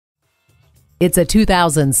It's a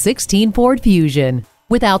 2016 Ford Fusion.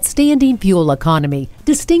 With outstanding fuel economy,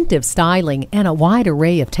 distinctive styling, and a wide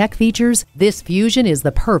array of tech features, this Fusion is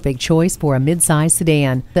the perfect choice for a midsize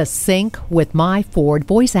sedan. The Sync with My Ford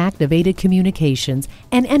voice-activated communications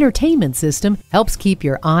and entertainment system helps keep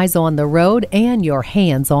your eyes on the road and your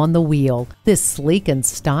hands on the wheel. This sleek and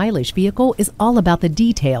stylish vehicle is all about the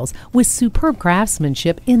details with superb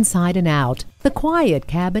craftsmanship inside and out. The quiet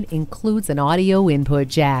cabin includes an audio input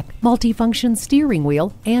jack, multifunction steering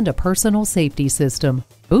wheel, and a personal safety system.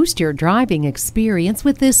 Boost your driving experience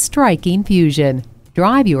with this striking Fusion.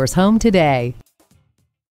 Drive yours home today.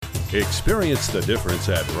 Experience the difference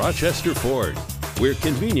at Rochester Ford. We're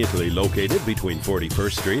conveniently located between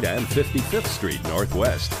 41st Street and 55th Street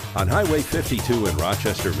Northwest on Highway 52 in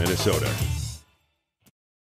Rochester, Minnesota.